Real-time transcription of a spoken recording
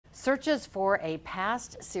Searches for a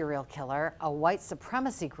past serial killer, a white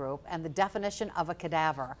supremacy group, and the definition of a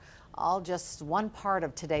cadaver. All just one part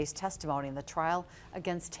of today's testimony in the trial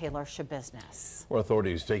against Taylor Schabusiness. Well,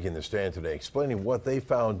 authorities taking the stand today explaining what they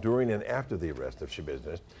found during and after the arrest of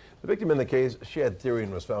Schabusiness. The victim in the case, Shad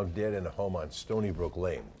Therian, was found dead in a home on Stony Brook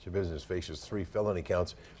Lane. Schabusiness faces 3 felony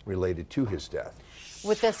counts related to his death.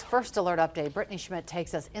 With this First Alert update, Brittany Schmidt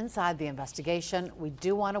takes us inside the investigation. We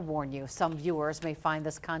do want to warn you, some viewers may find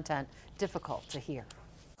this content difficult to hear.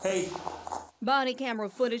 Hey. Body camera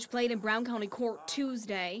footage played in Brown County Court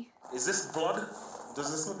Tuesday. Is this blood?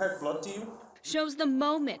 Does this look like blood to you? Shows the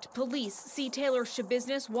moment police see Taylor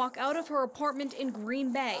Schabusiness walk out of her apartment in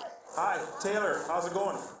Green Bay. Hi, Taylor. How's it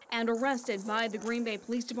going? And arrested by the Green Bay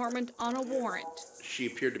Police Department on a warrant. She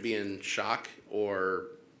appeared to be in shock or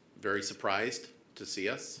very surprised to see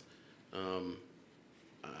us.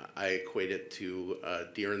 I equate it to a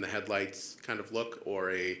deer in the headlights kind of look,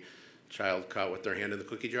 or a child caught with their hand in the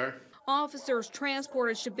cookie jar. Officers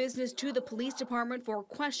transported Schabusiness to the police department for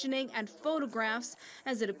questioning and photographs,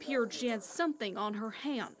 as it appeared she had something on her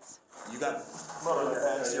hands. You got blood on your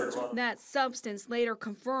hands here. That substance later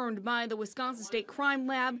confirmed by the Wisconsin State Crime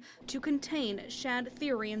Lab to contain Shad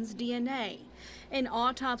Therian's DNA. An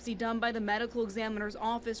autopsy done by the medical examiner's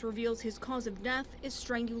office reveals his cause of death is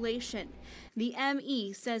strangulation. The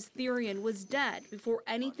ME says Therian was dead before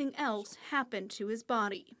anything else happened to his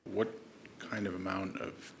body. What kind of amount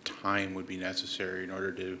of time would be necessary in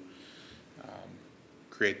order to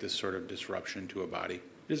create this sort of disruption to a body?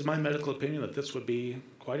 It is my medical opinion that this would be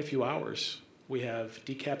quite a few hours. We have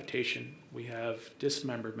decapitation, we have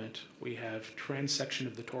dismemberment, we have transection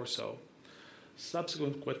of the torso.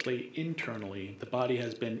 Subsequently, internally, the body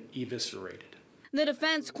has been eviscerated. The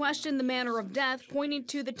defense questioned the manner of death, pointing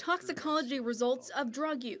to the toxicology results of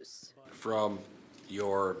drug use. From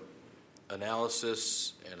your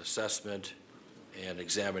analysis and assessment and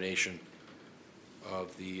examination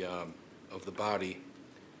of the body,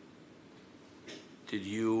 did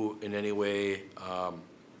you in any way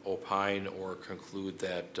opine or conclude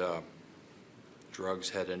that drugs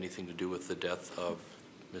had anything to do with the death of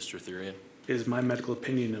Mr. Therian? It is my medical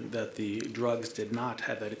opinion that the drugs did not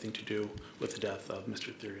have anything to do with the death of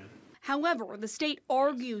Mr. Therian. However, the state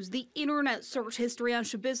argues the internet search history on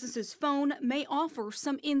Schabusiness's phone may offer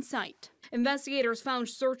some insight. Investigators found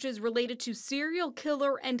searches related to serial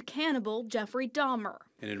killer and cannibal Jeffrey Dahmer.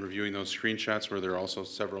 And in reviewing those screenshots, were there also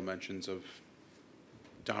several mentions of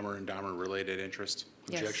Dahmer and Dahmer-related interests?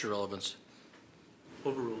 Yes. Objection, relevance.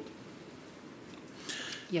 Overruled.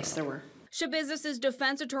 Yes, there were. Schabusiness's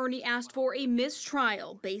defense attorney asked for a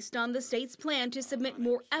mistrial based on the state's plan to submit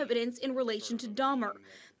more evidence in relation to Dahmer.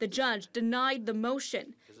 The judge denied the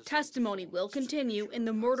motion. Testimony will continue in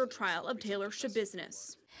the murder trial of Taylor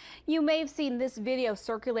Schabusiness. You may have seen this video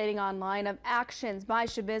circulating online of actions by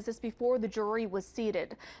Schabusiness before the jury was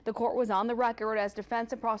seated. The court was on the record as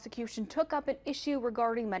defense and prosecution took up an issue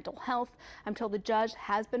regarding mental health until the judge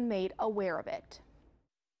has been made aware of it.